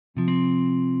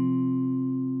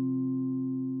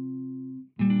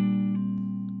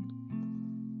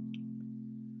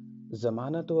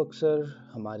ज़माना तो अक्सर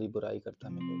हमारी बुराई करता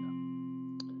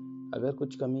मिलेगा। अगर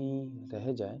कुछ कमी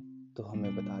रह जाए तो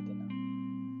हमें बता देना।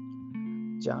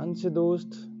 चाँद से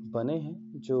दोस्त बने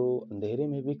हैं जो अंधेरे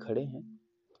में भी खड़े हैं,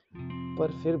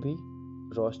 पर फिर भी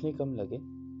रोशनी कम लगे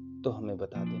तो हमें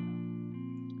बता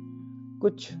देना।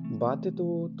 कुछ बातें तो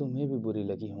तुम्हें भी बुरी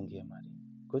लगी होंगी हमारी,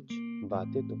 कुछ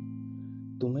बातें तो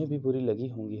तुम्हें भी बुरी लगी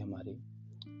होंगी हमारी।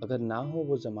 अगर ना हो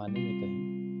वो ज़माने में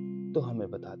कहीं तो हमें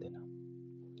बता देना।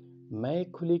 मैं एक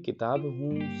खुली किताब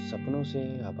हूँ, सपनों से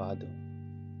आबाद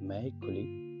हूँ। मैं एक खुली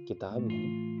किताब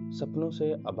हूँ, सपनों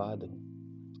से आबाद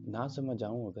हूँ। ना समझ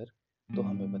आऊँ अगर तो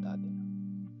हमें बता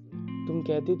देना। तुम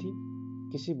कहती थी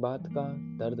किसी बात का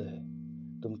दर्द है,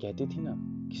 तुम कहती थी ना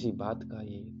किसी बात का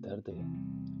ये दर्द है।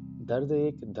 दर्द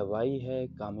एक दवाई है,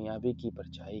 कामयाबी की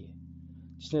परछाई है,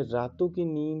 जिसने रातों की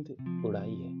नींद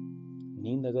उड़ाई है।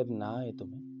 नींद अगर ना आए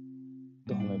तुम्हें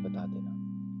तो हमें बता देना।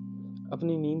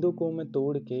 अपनी नींदों को मैं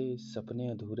तोड़ के सपने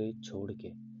अधूरे छोड़ के,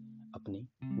 अपनी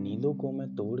नींदों को मैं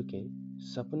तोड़ के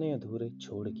सपने अधूरे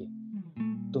छोड़ के,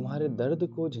 तुम्हारे दर्द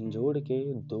को झंझोड़ के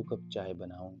 2 कप चाय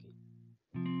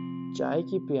बनाऊंगी। चाय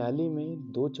की प्याली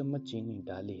में 2 चम्मच चीनी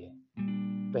डाली है।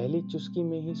 पहली चुस्की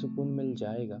में ही सुकून मिल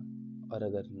जाएगा, और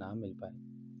अगर ना मिल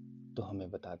पाए तो हमें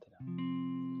बता देना।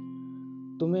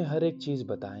 तुम्हें हर एक चीज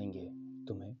बताएंगे,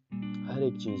 तुम्हें हर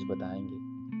एक चीज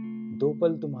बताएंगे। 2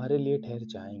 पल तुम्हारे लिए ठहर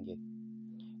जाएंगे,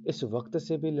 इस वक्त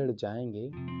से भी लड़ जाएंगे।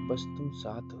 बस तुम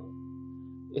साथ हो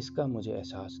इसका मुझे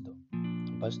एहसास दो,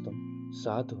 बस तुम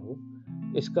साथ हो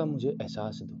इसका मुझे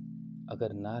एहसास दो।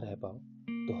 अगर ना रह पाओ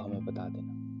तो हमें बता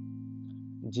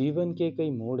देना। जीवन के कई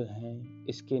मोड़ हैं,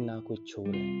 इसके ना कोई छोर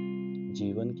है।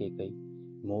 जीवन के कई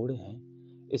मोड़ हैं,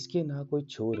 इसके ना कोई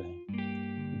छोर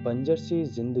है। बंजर सी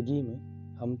जिंदगी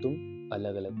में हम तुम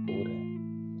अलग अलग बोर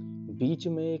हैं। बीच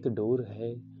में एक डोर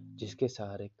है जिसके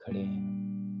सहारे खड़े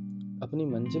हैं। अपनी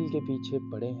मंजिल के पीछे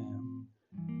पड़े हैं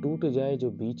हम। टूट जाए जो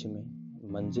बीच में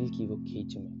मंजिल की वो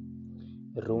खींच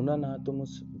में। रोना ना तुम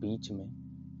उस बीच में,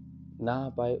 ना आ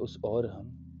पाए उस और हम,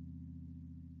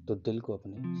 तो दिल को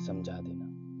अपने समझा देना।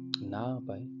 ना आ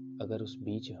पाए अगर उस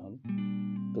बीच हम,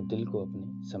 तो दिल को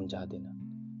अपने समझा देना।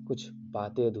 कुछ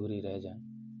बातें अधूरी रह जाएं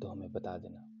तो हमें बता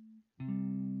देना।